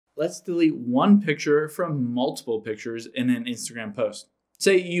let's delete one picture from multiple pictures in an Instagram post.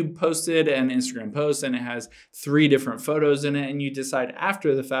 Say you posted an Instagram post and it has 3 different photos in it, and you decide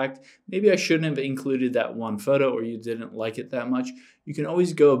after the fact, maybe I shouldn't have included that one photo, or you didn't like it that much. You can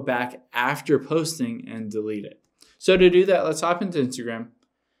always go back after posting and delete it. So to do that, let's hop into Instagram,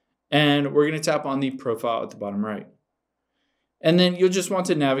 and we're going to tap on the profile at the bottom right. And then you'll just want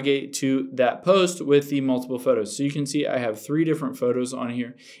to navigate to that post with the multiple photos. So you can see I have 3 different photos on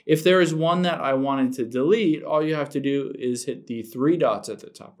here. If there is one that I wanted to delete, all you have to do is hit the 3 dots at the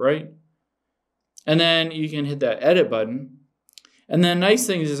top right. And then you can hit that edit button. And then nice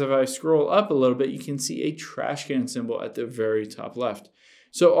thing is if I scroll up a little bit, you can see a trash can symbol at the very top left.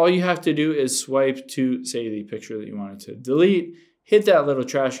 So all you have to do is swipe to, say, the picture that you wanted to delete, hit that little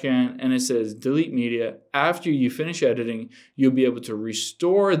trash can, and it says delete media. After you finish editing, you'll be able to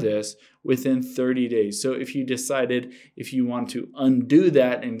restore this within 30 days. So if you decided if you want to undo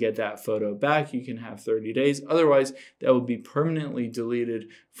that and get that photo back, you can have 30 days. Otherwise, that will be permanently deleted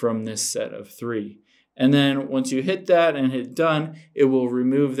from this set of 3. And then once you hit that and hit done, it will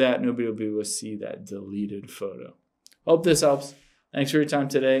remove that. Nobody will be able to see that deleted photo. Hope this helps. Thanks for your time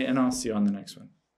today, and I'll see you on the next one.